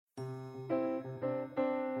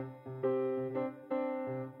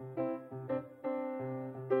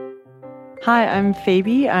Hi, I'm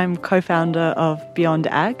Phoebe. I'm co-founder of Beyond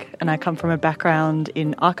Ag, and I come from a background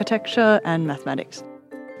in architecture and mathematics.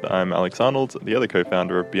 I'm Alex Arnold, the other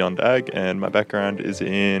co-founder of Beyond Ag, and my background is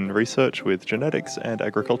in research with genetics and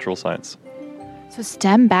agricultural science. So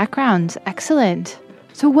STEM backgrounds, excellent.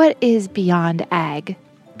 So what is Beyond Ag?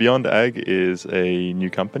 Beyond Ag is a new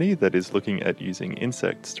company that is looking at using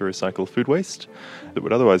insects to recycle food waste that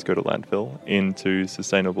would otherwise go to landfill into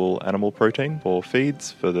sustainable animal protein for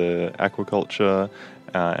feeds for the aquaculture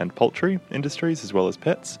and poultry industries as well as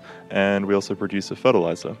pets. And we also produce a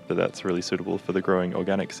fertilizer that's really suitable for the growing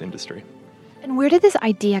organics industry. And where did this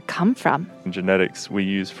idea come from? In genetics, we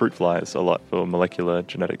use fruit flies a lot for molecular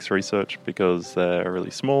genetics research because they're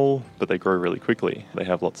really small, but they grow really quickly. They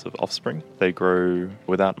have lots of offspring. They grow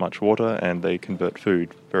without much water and they convert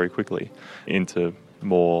food very quickly into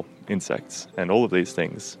more insects. And all of these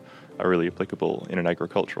things are really applicable in an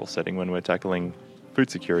agricultural setting when we're tackling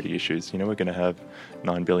food security issues. We're going to have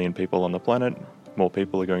 9 billion people on the planet. More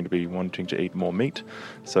people are going to be wanting to eat more meat.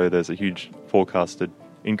 So there's a huge forecasted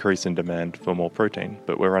increase in demand for more protein,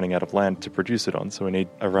 but we're running out of land to produce it on, so we need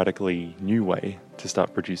a radically new way to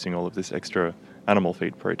start producing all of this extra animal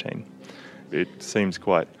feed protein. It seems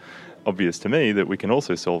quite obvious to me that we can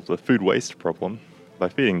also solve the food waste problem by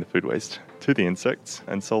feeding the food waste to the insects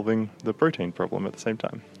and solving the protein problem at the same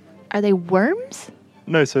time. Are they worms?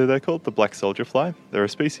 No, so they're called the black soldier fly. They're a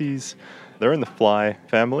species, they're in the fly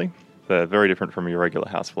family. They're very different from your regular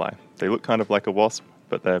housefly. They look kind of like a wasp,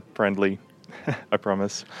 but they're friendly. I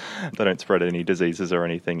promise. They don't spread any diseases or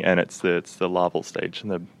anything, and it's the larval stage,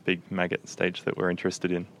 the big maggot stage that we're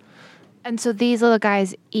interested in. And so these little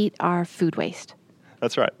guys eat our food waste?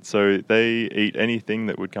 That's right. So they eat anything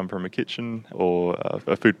that would come from a kitchen or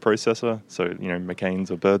a food processor, so,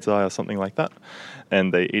 McCain's or Bird's Eye or something like that,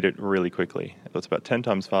 and they eat it really quickly. It's about 10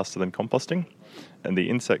 times faster than composting, and the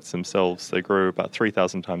insects themselves, they grow about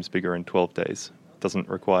 3,000 times bigger in 12 days. Doesn't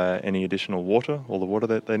require any additional water. All the water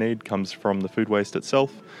that they need comes from the food waste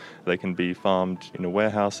itself. They can be farmed in a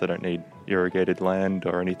warehouse. They don't need irrigated land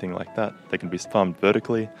or anything like that. They can be farmed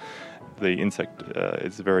vertically. The insect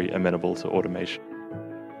is very amenable to automation.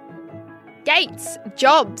 Gates,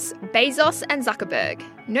 Jobs, Bezos and Zuckerberg.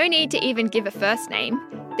 No need to even give a first name.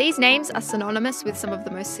 These names are synonymous with some of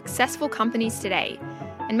the most successful companies today.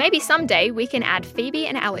 And maybe someday we can add Phoebe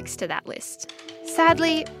and Alex to that list.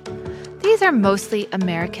 Sadly, these are mostly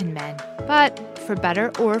American men, but for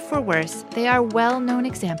better or for worse, they are well-known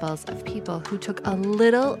examples of people who took a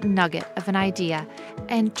little nugget of an idea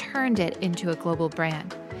and turned it into a global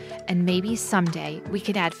brand. And maybe someday we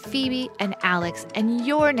could add Phoebe and Alex and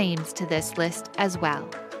your names to this list as well.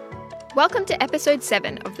 Welcome to episode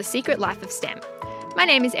 7 of The Secret Life of STEM. My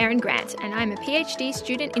name is Erin Grant and I'm a PhD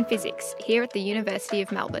student in physics here at the University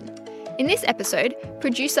of Melbourne. In this episode,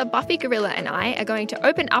 producer Buffy Gorilla and I are going to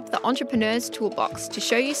open up the Entrepreneur's Toolbox to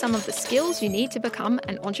show you some of the skills you need to become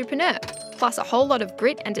an entrepreneur, plus a whole lot of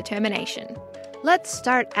grit and determination. Let's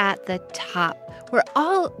start at the top, where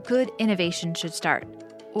all good innovation should start.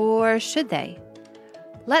 Or should they?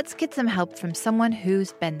 Let's get some help from someone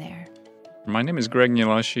who's been there. My name is Greg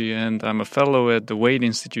Nielashi, and I'm a fellow at the Wade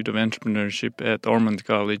Institute of Entrepreneurship at Ormond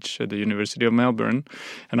College at the University of Melbourne.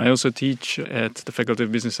 And I also teach at the Faculty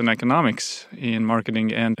of Business and Economics in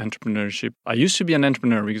marketing and entrepreneurship. I used to be an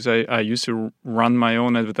entrepreneur because I used to run my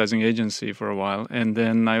own advertising agency for a while. And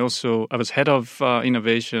then I was head of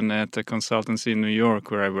innovation at a consultancy in New York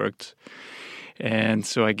where I worked. And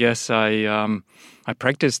so I guess I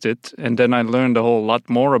practiced it, and then I learned a whole lot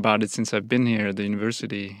more about it since I've been here at the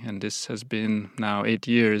university, and this has been now 8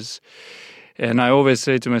 years. And I always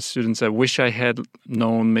say to my students, I wish I had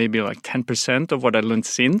known maybe like 10% of what I learned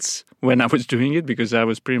since when I was doing it, because I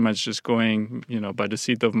was pretty much just going, by the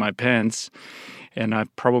seat of my pants, and I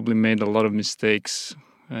probably made a lot of mistakes.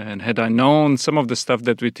 And had I known some of the stuff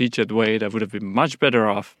that we teach at Wade, I would have been much better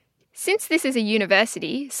off. Since this is a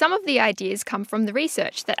university, some of the ideas come from the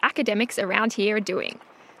research that academics around here are doing.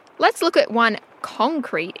 Let's look at one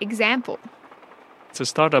concrete example. It's a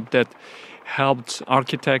startup that helped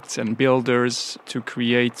architects and builders to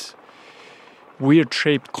create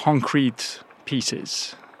weird-shaped concrete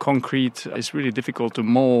pieces. Concrete is really difficult to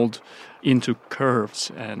mold into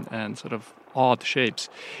curves and sort of odd shapes.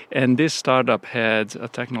 And this startup had a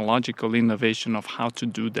technological innovation of how to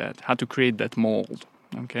do that, how to create that mold.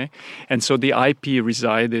 Okay, and so the IP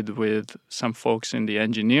resided with some folks in the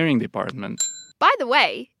engineering department. By the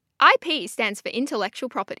way, IP stands for intellectual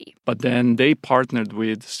property. But then they partnered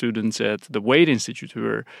with students at the Wade Institute who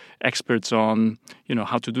were experts on,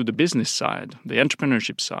 how to do the business side, the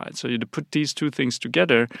entrepreneurship side. So you put these two things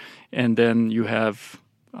together, and then you have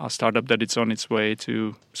a startup that it's on its way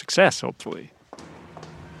to success, hopefully.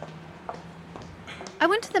 I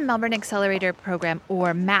went to the Melbourne Accelerator Program,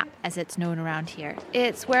 or MAP as it's known around here.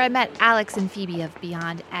 It's where I met Alex and Phoebe of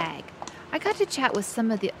Beyond Ag. I got to chat with some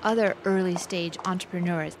of the other early stage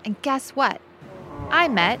entrepreneurs, and guess what? I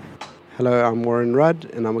met... Hello, I'm Warren Rudd,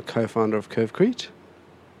 and I'm a co-founder of Curvecrete.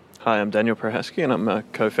 Hi, I'm Daniel Prohaski, and I'm a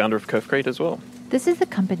co-founder of Curvecrete as well. This is the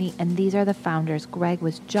company, and these are the founders Greg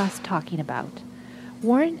was just talking about.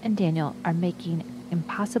 Warren and Daniel are making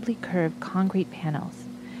impossibly curved concrete panels,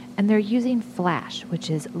 and they're using flash, which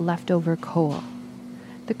is leftover coal.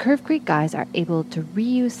 The Curvecrete guys are able to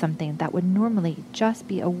reuse something that would normally just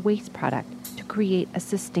be a waste product to create a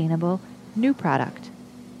sustainable new product.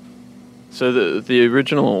 So the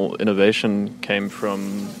original innovation came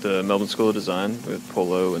from the Melbourne School of Design with Paul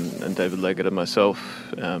Lowe and David Leggett and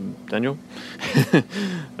myself, Daniel.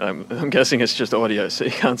 I'm guessing it's just audio, so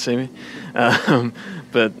you can't see me.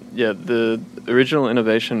 But yeah, the original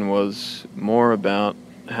innovation was more about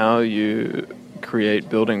how you create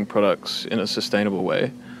building products in a sustainable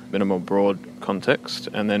way, in a more broad context,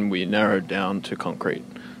 and then we narrowed down to concrete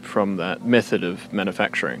from that method of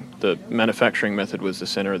manufacturing. The manufacturing method was the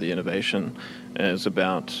center of the innovation. It's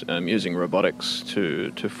about using robotics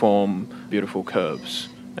to form beautiful curves.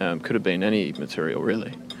 Could have been any material,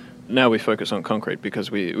 really. Now we focus on concrete because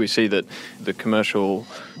we see that the commercial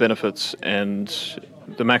benefits and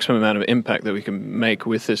the maximum amount of impact that we can make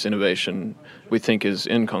with this innovation, we think, is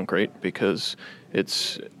in concrete, because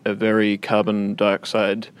it's a very carbon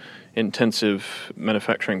dioxide intensive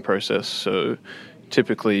manufacturing process. So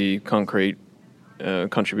typically concrete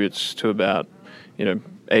contributes to about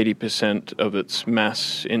 80% of its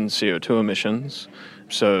mass in CO2 emissions.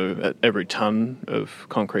 So at every ton of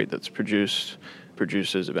concrete that's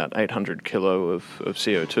produces about 800 kilo of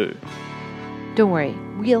CO2. Don't worry,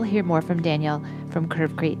 we'll hear more from Daniel from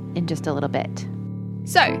Curvecrete in just a little bit.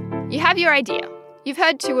 So, you have your idea. You've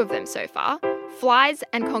heard two of them so far, flies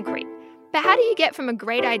and concrete. But how do you get from a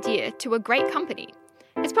great idea to a great company?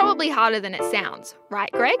 It's probably harder than it sounds,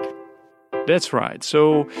 right, Greg? That's right.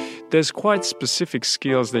 So there's quite specific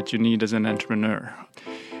skills that you need as an entrepreneur.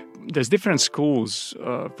 There's different schools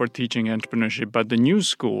for teaching entrepreneurship, but the new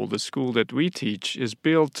school, the school that we teach, is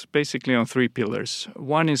built basically on three pillars.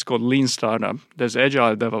 One is called Lean Startup, there's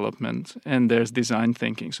Agile Development, and there's Design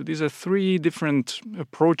Thinking. So these are three different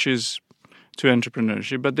approaches to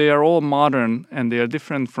entrepreneurship, but they are all modern and they are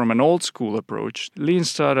different from an old school approach. Lean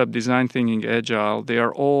Startup, Design Thinking, Agile, they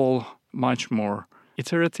are all much more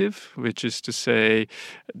iterative, which is to say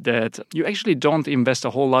that you actually don't invest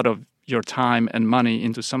a whole lot of your time and money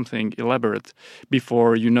into something elaborate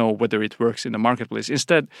before you know whether it works in the marketplace.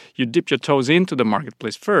 Instead, you dip your toes into the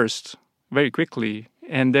marketplace first, very quickly,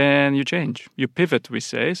 and then you change. You pivot, we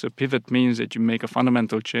say. So pivot means that you make a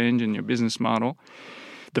fundamental change in your business model.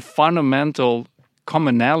 The fundamental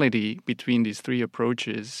commonality between these three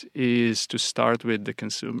approaches is to start with the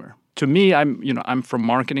consumer. To me, I'm from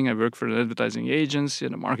marketing. I work for an advertising agency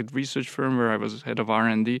and a market research firm where I was head of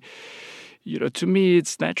R&D. To me,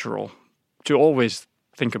 it's natural to always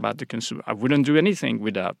think about the consumer. I wouldn't do anything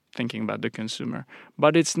without thinking about the consumer.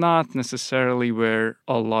 But it's not necessarily where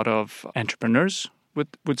a lot of entrepreneurs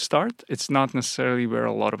would start. It's not necessarily where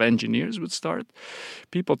a lot of engineers would start.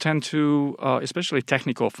 People tend to, especially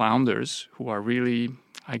technical founders who are really,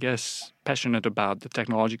 passionate about the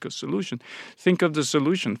technological solution, think of the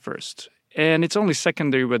solution first. And it's only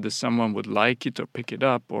secondary whether someone would like it or pick it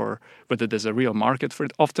up or whether there's a real market for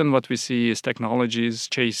it. Often what we see is technologies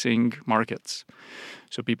chasing markets.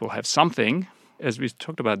 So people have something. As we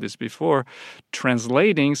talked about this before,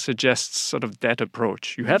 translating suggests sort of that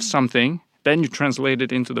approach. You have something, then you translate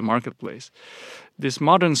it into the marketplace. This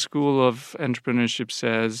modern school of entrepreneurship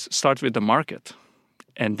says start with the market.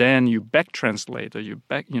 And then you back translate, or you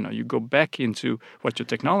go back into what your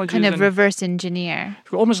technology is. Kind of reverse engineer.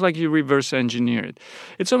 Almost like you reverse engineer it.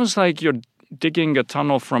 It's almost like you're digging a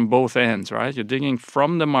tunnel from both ends, right? You're digging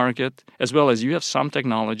from the market as well as you have some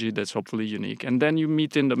technology that's hopefully unique. And then you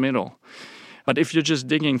meet in the middle. But if you're just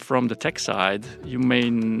digging from the tech side, you may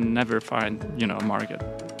never find, a market.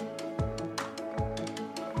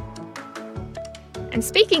 And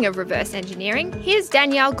speaking of reverse engineering, here's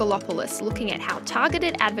Danielle Galopoulos looking at how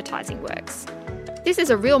targeted advertising works. This is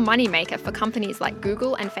a real moneymaker for companies like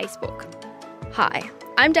Google and Facebook. Hi,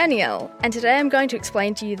 I'm Danielle, and today I'm going to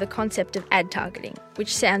explain to you the concept of ad targeting,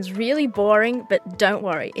 which sounds really boring, but don't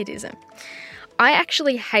worry, it isn't. I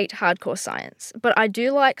actually hate hardcore science, but I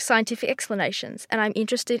do like scientific explanations, and I'm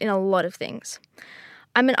interested in a lot of things.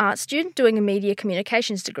 I'm an art student doing a media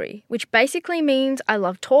communications degree, which basically means I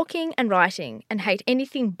love talking and writing and hate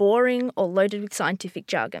anything boring or loaded with scientific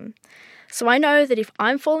jargon. So I know that if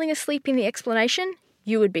I'm falling asleep in the explanation,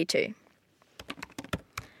 you would be too.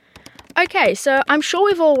 Okay, so I'm sure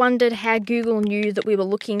we've all wondered how Google knew that we were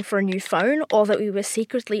looking for a new phone or that we were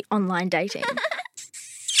secretly online dating.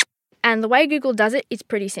 And the way Google does it is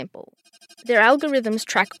pretty simple. Their algorithms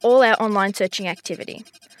track all our online searching activity.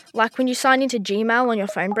 Like when you sign into Gmail on your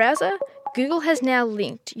phone browser, Google has now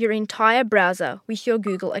linked your entire browser with your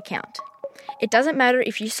Google account. It doesn't matter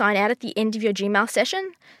if you sign out at the end of your Gmail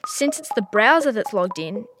session, since it's the browser that's logged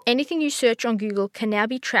in, anything you search on Google can now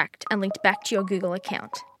be tracked and linked back to your Google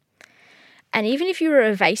account. And even if you were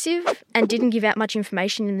evasive and didn't give out much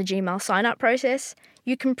information in the Gmail sign-up process,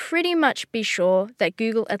 you can pretty much be sure that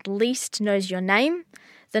Google at least knows your name,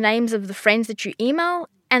 the names of the friends that you email,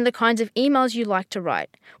 and the kinds of emails you like to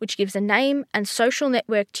write, which gives a name and social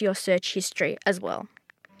network to your search history as well.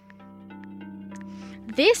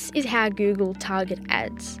 This is how Google target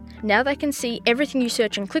ads. Now they can see everything you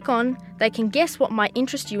search and click on, they can guess what might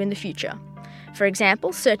interest you in the future. For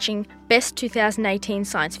example, searching Best 2018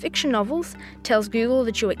 Science Fiction Novels tells Google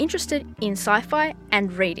that you are interested in sci-fi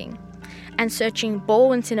and reading. And searching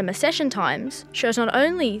Baldwin Cinema Session Times shows not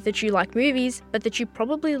only that you like movies, but that you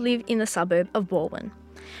probably live in the suburb of Baldwin.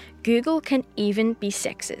 Google can even be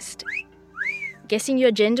sexist, guessing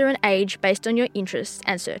your gender and age based on your interests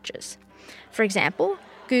and searches. For example,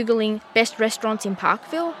 Googling best restaurants in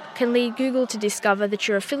Parkville can lead Google to discover that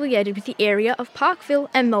you're affiliated with the area of Parkville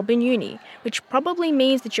and Melbourne Uni, which probably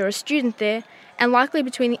means that you're a student there and likely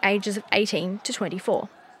between the ages of 18 to 24.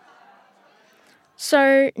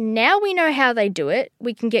 So now we know how they do it,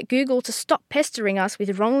 we can get Google to stop pestering us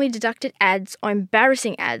with wrongly deducted ads or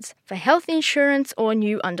embarrassing ads for health insurance or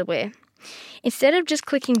new underwear. Instead of just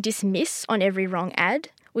clicking dismiss on every wrong ad,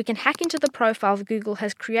 we can hack into the profile that Google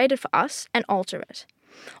has created for us and alter it.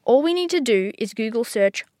 All we need to do is Google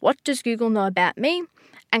search "What does Google know about me?"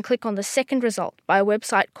 and click on the second result by a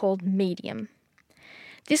website called Medium.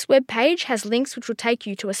 This web page has links which will take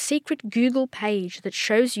you to a secret Google page that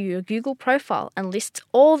shows you your Google profile and lists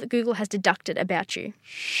all that Google has deducted about you.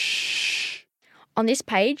 On this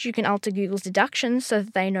page, you can alter Google's deductions so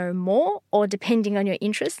that they know more, or depending on your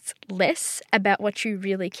interests, less about what you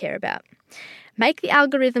really care about. Make the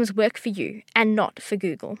algorithms work for you and not for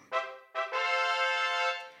Google.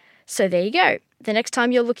 So there you go. The next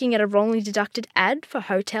time you're looking at a wrongly deducted ad for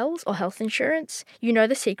hotels or health insurance, you know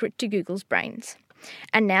the secret to Google's brains.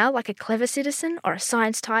 And now, like a clever citizen or a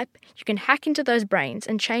science type, you can hack into those brains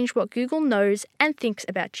and change what Google knows and thinks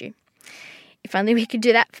about you. If only we could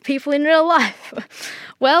do that for people in real life.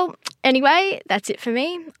 Well, anyway, that's it for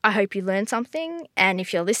me. I hope you learned something, and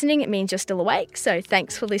if you're listening, it means you're still awake, so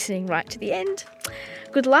thanks for listening right to the end.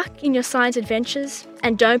 Good luck in your science adventures,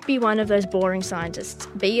 and don't be one of those boring scientists.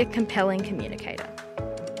 Be a compelling communicator.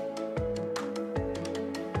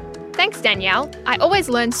 Thanks, Danielle. I always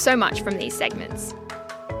learn so much from these segments.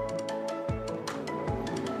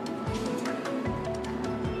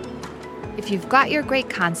 If you've got your great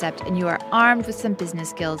concept and you are armed with some business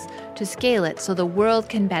skills to scale it so the world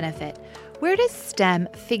can benefit, where does STEM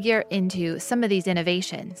figure into some of these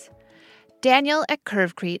innovations? Daniel at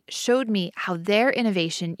Curvecrete showed me how their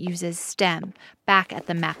innovation uses STEM back at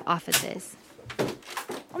the MAP offices.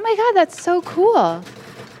 Oh my God, that's so cool.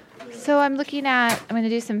 So I'm going to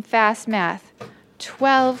do some fast math.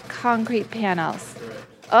 12 concrete panels.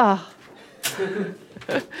 Oh.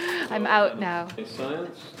 I'm out now.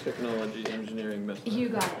 Science, technology, engineering, mathematics. You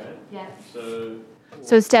got it, yes.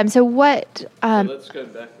 So STEM, so what... let's go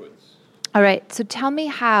backwards. All right, so tell me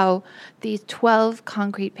how these 12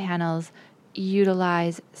 concrete panels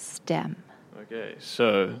utilize STEM. Okay,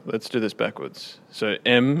 so let's do this backwards. So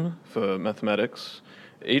M for mathematics.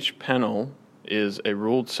 Each panel is a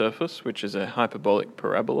ruled surface, which is a hyperbolic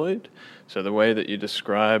paraboloid. So the way that you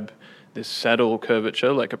describe this saddle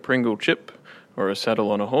curvature, like a Pringle chip or a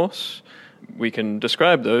saddle on a horse, we can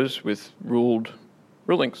describe those with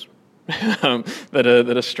rulings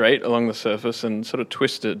that are straight along the surface and sort of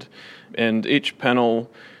twisted. And each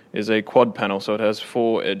panel is a quad panel, so it has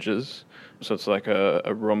 4 edges. So it's like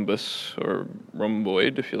a rhombus or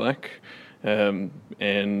rhomboid, if you like. And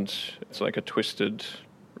it's like a twisted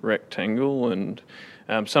rectangle, and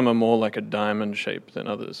some are more like a diamond shape than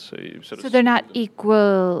others. So they're not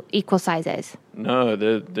equal sizes? No,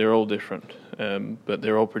 they're all different, but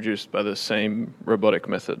they're all produced by the same robotic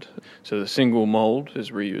method. So the single mold is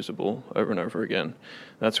reusable over and over again.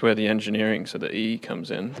 That's where the engineering, so the E, comes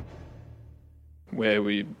in, where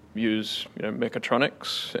we use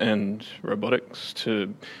mechatronics and robotics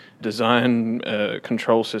to design a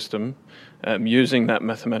control system using that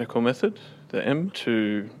mathematical method, the M,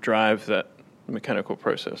 to drive that mechanical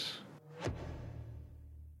process.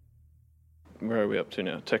 Where are we up to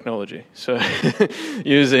now? Technology. So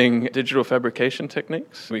using digital fabrication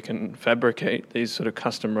techniques, we can fabricate these sort of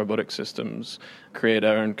custom robotic systems, create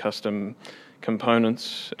our own custom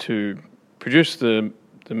components to produce the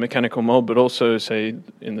mechanical mold, but also, say,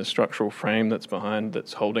 in the structural frame that's behind,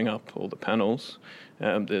 that's holding up all the panels.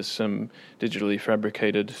 There's some digitally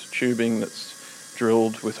fabricated tubing that's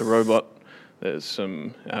drilled with a robot. There's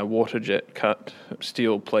some water jet cut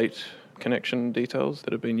steel plate connection details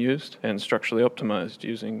that have been used and structurally optimized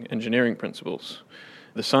using engineering principles.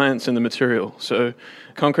 The science in the material. So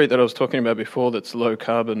concrete that I was talking about before that's low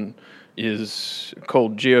carbon is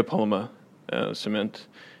called geopolymer cement.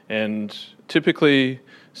 And typically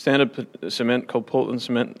standard cement called Portland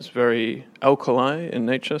cement is very alkali in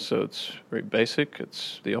nature, so it's very basic.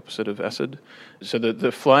 It's the opposite of acid. So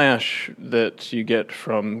the fly ash that you get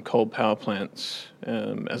from coal power plants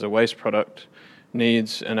as a waste product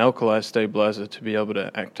needs an alkali stabilizer to be able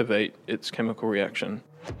to activate its chemical reaction.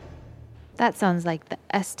 That sounds like the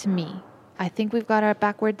S to me. I think we've got our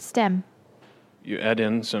backward stem. You add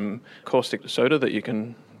in some caustic soda that you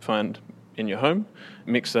can find in your home,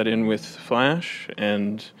 mix that in with fly ash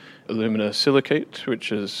and alumina silicate,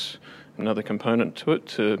 which is another component to it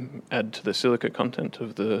to add to the silica content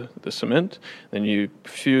of the cement. Then you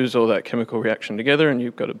fuse all that chemical reaction together and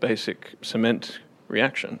you've got a basic cement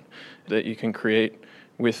reaction that you can create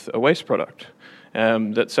with a waste product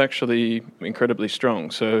that's actually incredibly strong.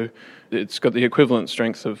 So it's got the equivalent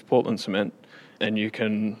strength of Portland cement, and you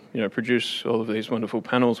can produce all of these wonderful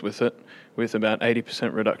panels with it with about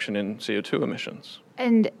 80% reduction in CO2 emissions.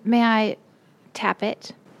 And may I tap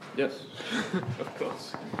it? Yes, of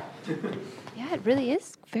course. Yeah, it really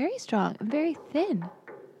is very strong and very thin.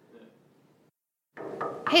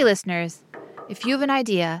 Hey, listeners. If you have an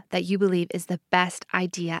idea that you believe is the best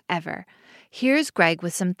idea ever, here's Greg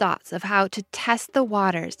with some thoughts of how to test the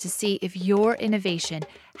waters to see if your innovation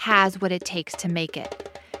has what it takes to make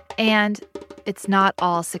it. And it's not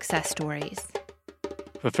all success stories.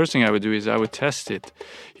 The first thing I would do is I would test it.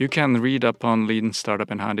 You can read up on Lean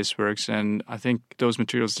Startup and how this works, and I think those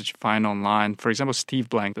materials that you find online, for example, Steve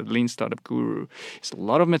Blank, the Lean Startup guru, is a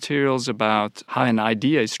lot of materials about how an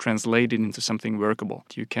idea is translated into something workable.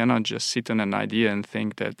 You cannot just sit on an idea and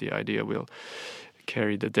think that the idea will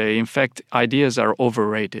carry the day. In fact, ideas are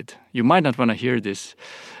overrated. You might not want to hear this.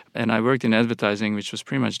 And I worked in advertising, which was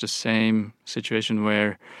pretty much the same situation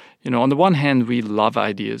where, on the one hand, we love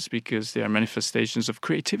ideas because they are manifestations of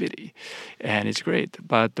creativity, and it's great.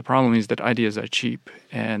 But the problem is that ideas are cheap,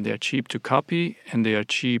 and they are cheap to copy, and they are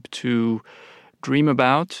cheap to dream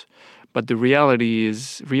about. But the reality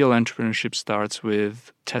is real entrepreneurship starts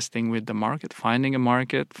with testing with the market, finding a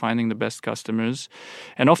market, finding the best customers.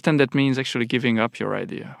 And often that means actually giving up your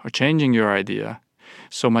idea or changing your idea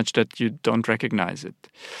so much that you don't recognize it.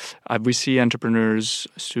 We see entrepreneurs,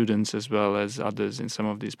 students, as well as others in some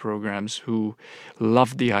of these programs who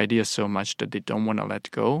love the idea so much that they don't want to let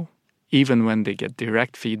go, even when they get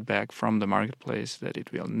direct feedback from the marketplace that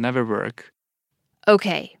it will never work.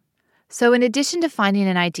 Okay, so in addition to finding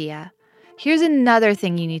an idea, here's another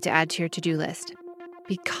thing you need to add to your to-do list.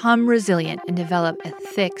 Become resilient and develop a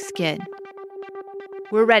thick skin.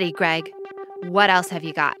 We're ready, Greg. What else have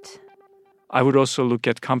you got? I would also look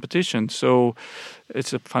at competition. So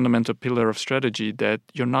it's a fundamental pillar of strategy that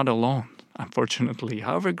you're not alone, unfortunately.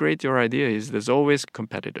 However great your idea is, there's always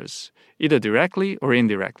competitors, either directly or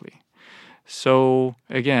indirectly. So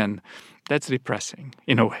again, that's depressing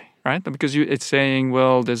in a way, right? Because it's saying,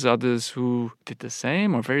 well, there's others who did the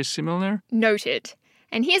same or very similar. Noted.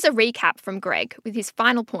 And here's a recap from Greg with his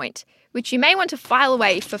final point, which you may want to file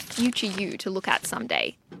away for future you to look at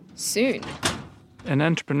someday. Soon. An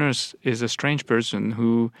entrepreneur is a strange person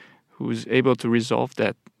who's able to resolve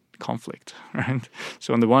that conflict, right?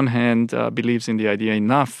 So on the one hand, believes in the idea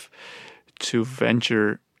enough to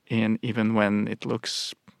venture in even when it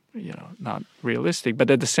looks, not realistic,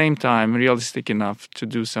 but at the same time, realistic enough to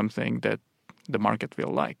do something that the market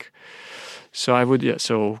will like. So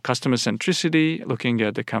so customer centricity, looking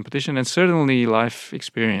at the competition, and certainly life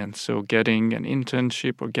experience. So getting an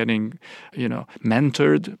internship or getting,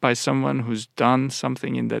 mentored by someone who's done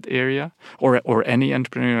something in that area, or any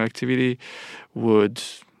entrepreneurial activity would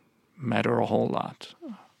matter a whole lot.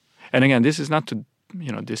 And again, this is not to,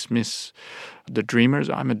 dismiss the dreamers.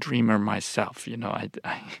 I'm a dreamer myself,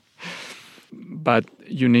 but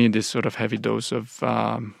you need this sort of heavy dose of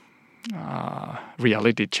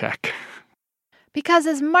reality check. Because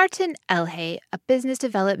as Martin Elhay, a business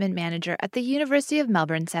development manager at the University of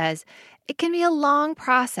Melbourne, says, it can be a long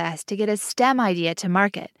process to get a STEM idea to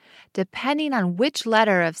market, depending on which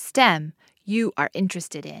letter of STEM you are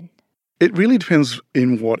interested in. It really depends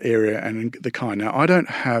in what area and in the kind. Now, I don't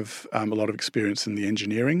have a lot of experience in the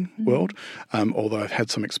engineering world, although I've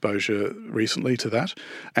had some exposure recently to that.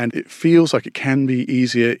 And it feels like it can be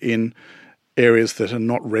easier in areas that are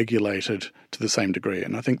not regulated to the same degree.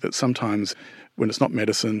 And I think that sometimes when it's not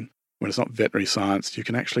medicine, when it's not veterinary science, you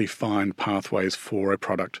can actually find pathways for a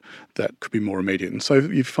product that could be more immediate. And so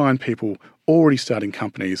you find people already starting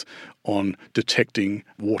companies on detecting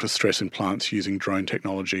water stress in plants using drone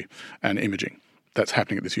technology and imaging. That's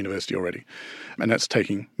happening at this university already. And that's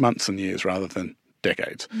taking months and years rather than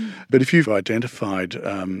decades. But if you've identified,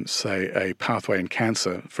 say, a pathway in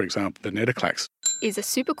cancer, for example, venetoclax, is a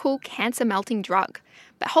super cool cancer-melting drug.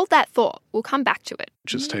 But hold that thought. We'll come back to it.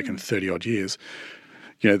 which has taken 30-odd years,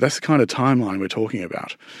 that's the kind of timeline we're talking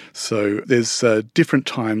about. So there's different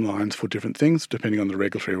timelines for different things depending on the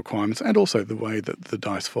regulatory requirements and also the way that the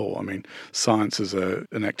dice fall. I mean, science is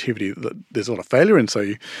an activity that there's a lot of failure in, so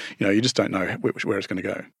you just don't know where it's going to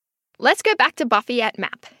go. Let's go back to Buffy at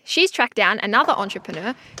MAP. She's tracked down another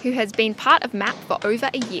entrepreneur who has been part of MAP for over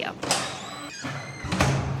a year.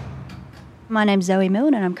 My name's Zoe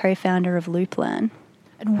Milne and I'm co-founder of LoopLearn.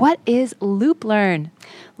 And what is LoopLearn?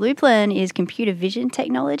 LoopLearn is computer vision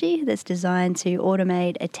technology that's designed to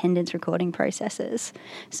automate attendance recording processes.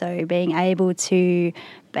 So being able to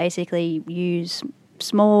basically use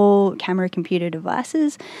small camera computer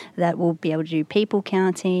devices that will be able to do people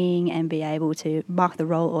counting and be able to mark the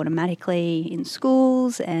roll automatically in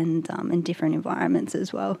schools and in different environments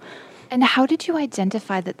as well. And how did you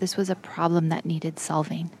identify that this was a problem that needed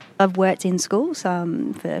solving? I've worked in schools for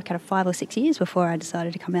kind of 5 or 6 years before I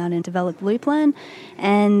decided to come out and develop LoopLearn.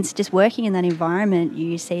 And just working in that environment,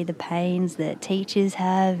 you see the pains that teachers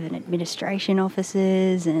have and administration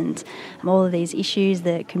officers and all of these issues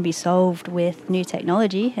that can be solved with new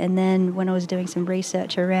technology. And then when I was doing some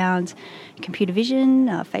research around computer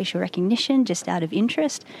vision, facial recognition, just out of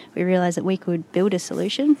interest, we realised that we could build a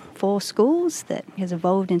solution for schools that has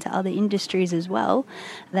evolved into other industries as well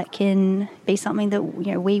that can be something that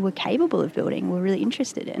we were capable of building, we're really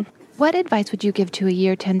interested in. What advice would you give to a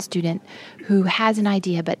Year 10 student who has an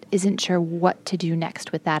idea but isn't sure what to do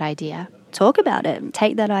next with that idea? Talk about it.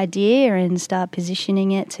 Take that idea and start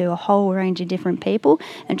positioning it to a whole range of different people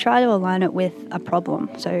and try to align it with a problem.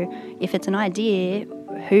 So if it's an idea,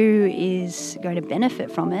 who is going to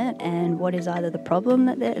benefit from it and what is either the problem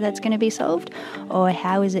that's going to be solved or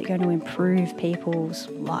how is it going to improve people's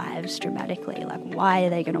lives dramatically? Like, why are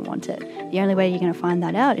they going to want it? The only way you're going to find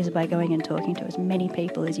that out is by going and talking to as many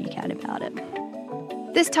people as you can about it.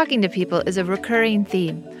 This talking to people is a recurring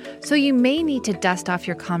theme, so you may need to dust off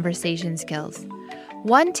your conversation skills.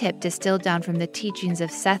 One tip distilled down from the teachings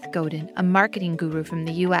of Seth Godin, a marketing guru from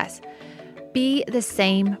the US: be the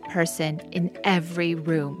same person in every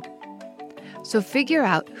room. So figure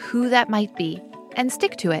out who that might be and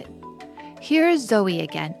stick to it. Here's Zoe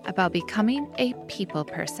again about becoming a people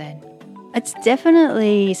person. It's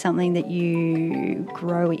definitely something that you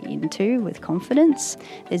grow into with confidence.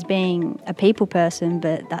 There's being a people person,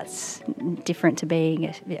 but that's different to being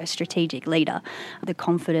a strategic leader. The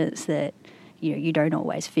confidence that you don't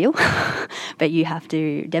always feel, but you have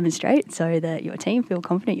to demonstrate so that your team feel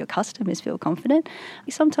confident, your customers feel confident.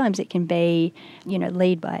 Sometimes it can be,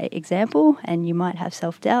 lead by example, and you might have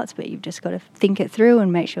self-doubts, but you've just got to think it through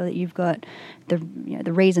and make sure that you've got the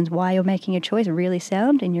reasons why you're making a choice really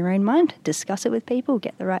sound in your own mind. Discuss it with people,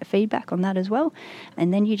 get the right feedback on that as well,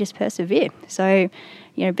 and then you just persevere. So,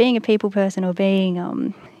 being a people person or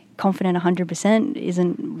being confident 100%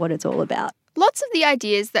 isn't what it's all about. Lots of the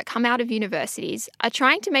ideas that come out of universities are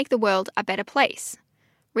trying to make the world a better place.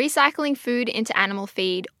 Recycling food into animal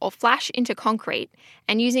feed or flash into concrete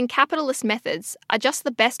and using capitalist methods are just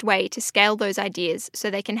the best way to scale those ideas so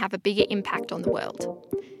they can have a bigger impact on the world.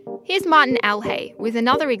 Here's Martin Elhay with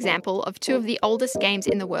another example of two of the oldest games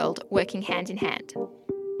in the world working hand in hand.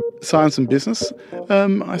 Science and business.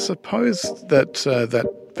 I suppose that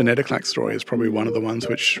that venetoclax story is probably one of the ones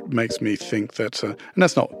which makes me think that, and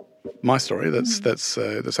that's not my story. That's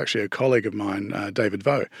actually a colleague of mine, David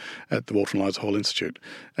Vo, at the Walter and Eliza Hall Institute,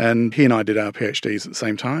 and he and I did our PhDs at the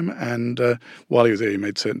same time. And while he was there, he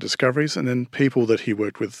made certain discoveries, and then people that he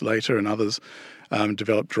worked with later and others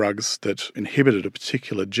developed drugs that inhibited a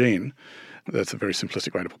particular gene. That's a very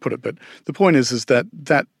simplistic way to put it, but the point is that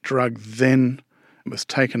that drug then It was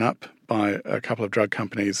taken up by a couple of drug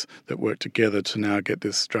companies that worked together to now get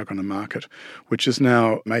this drug on the market, which is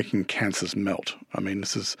now making cancers melt. I mean,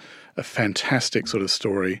 this is a fantastic sort of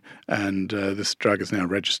story, and this drug is now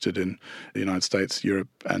registered in the United States, Europe,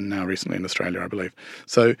 and now recently in Australia, I believe.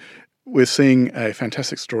 So we're seeing a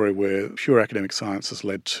fantastic story where pure academic science has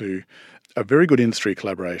led to a very good industry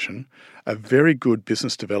collaboration, a very good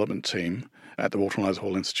business development team at the Walter and Eliza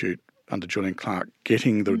Hall Institute under Julian Clark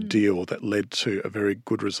getting the deal that led to a very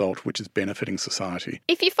good result, which is benefiting society.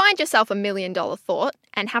 If you find yourself $1 million thought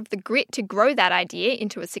and have the grit to grow that idea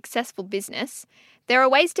into a successful business, there are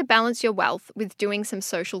ways to balance your wealth with doing some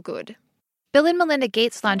social good. Bill and Melinda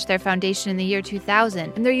Gates launched their foundation in the year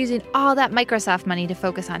 2000, and they're using all that Microsoft money to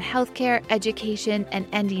focus on healthcare, education, and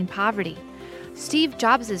ending poverty. Steve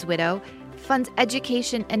Jobs' widow funds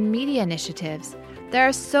education and media initiatives. There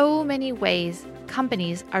are so many ways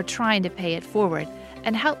companies are trying to pay it forward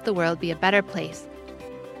and help the world be a better place.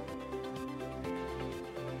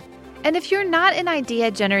 And if you're not an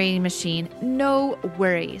idea-generating machine, no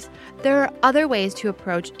worries. There are other ways to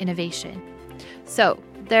approach innovation. So,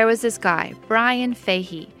 there was this guy, Brian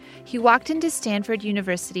Fahey. He walked into Stanford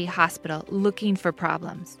University Hospital looking for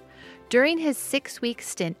problems. During his 6-week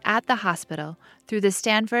stint at the hospital, through the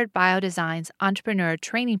Stanford Biodesign's Entrepreneur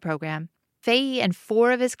Training Program, Fahey and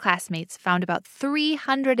 4 of his classmates found about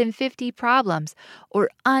 350 problems or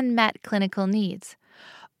unmet clinical needs.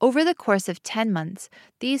 Over the course of 10 months,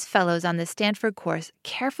 these fellows on the Stanford course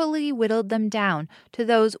carefully whittled them down to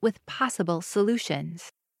those with possible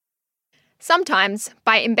solutions. Sometimes,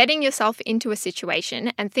 by embedding yourself into a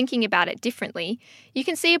situation and thinking about it differently, you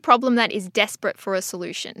can see a problem that is desperate for a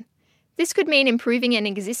solution. This could mean improving an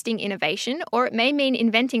existing innovation, or it may mean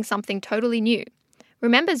inventing something totally new.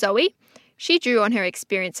 Remember Zoe? She drew on her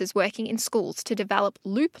experiences working in schools to develop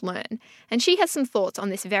Loop Learn, and she has some thoughts on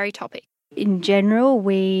this very topic. In general,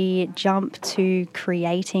 we jump to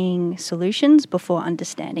creating solutions before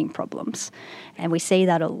understanding problems. And we see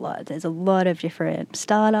that a lot. There's a lot of different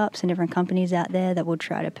startups and different companies out there that will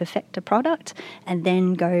try to perfect a product and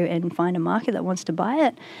then go and find a market that wants to buy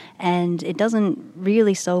it. And it doesn't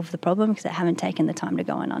really solve the problem because they haven't taken the time to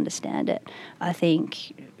go and understand it. I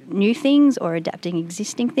think new things or adapting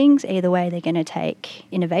existing things, either way they're going to take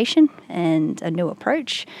innovation and a new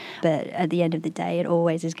approach, but at the end of the day it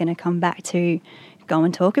always is going to come back to go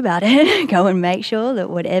and talk about it, go and make sure that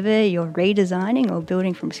whatever you're redesigning or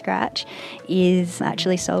building from scratch is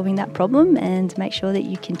actually solving that problem, and make sure that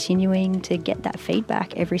you're continuing to get that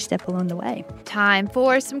feedback every step along the way. Time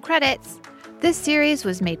for some credits. This series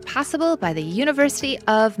was made possible by the University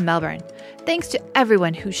of Melbourne. Thanks to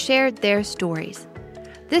everyone who shared their stories.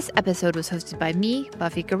 This episode was hosted by me,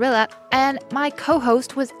 Buffy Gorilla, and my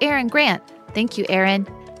co-host was Erin Grant. Thank you, Erin.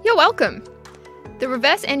 You're welcome. The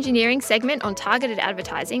reverse engineering segment on targeted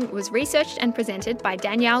advertising was researched and presented by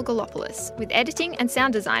Danielle Galopoulos, with editing and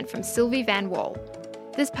sound design from Sylvie Van Wall.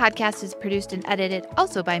 This podcast is produced and edited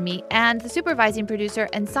also by me, and the supervising producer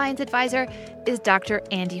and science advisor is Dr.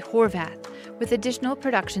 Andy Horvath, with additional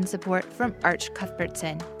production support from Arch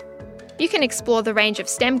Cuthbertson. You can explore the range of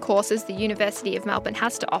STEM courses the University of Melbourne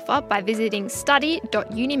has to offer by visiting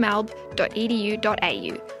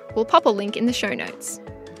study.unimelb.edu.au. We'll pop a link in the show notes.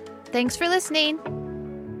 Thanks for listening.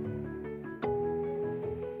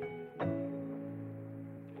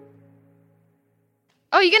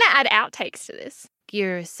 Oh, you're going to add outtakes to this?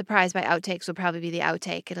 You're surprised by outtakes will probably be the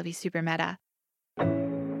outtake. It'll be super meta.